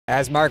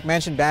As Mark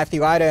mentioned, Bath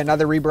Elida,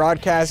 another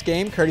rebroadcast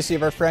game, courtesy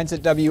of our friends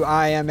at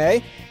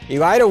WIMA.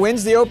 Elida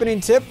wins the opening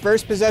tip,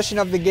 first possession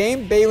of the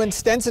game. Balin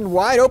Stenson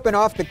wide open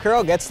off the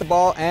curl, gets the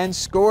ball and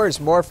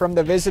scores. More from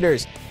the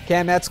visitors.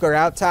 Cam Etzler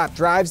out top,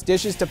 drives,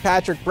 dishes to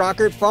Patrick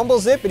Brockert,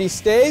 fumbles it, but he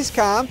stays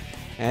calm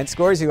and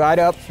scores. Elida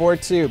up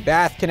 4-2.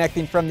 Bath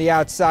connecting from the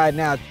outside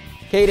now.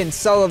 Caden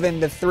Sullivan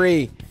the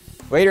three.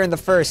 Later in the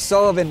first,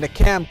 Sullivan to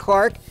Cam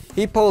Clark.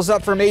 He pulls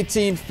up from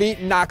 18 feet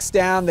and knocks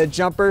down the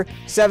jumper.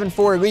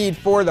 7-4 lead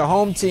for the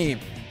home team.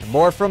 And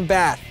more from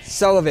Bath.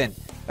 Sullivan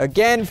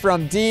again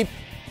from deep.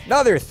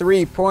 Another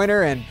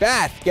three-pointer, and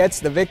Bath gets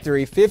the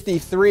victory,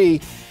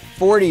 53-45.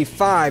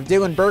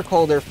 Dylan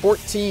Burkholder,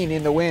 14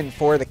 in the win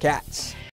for the Cats.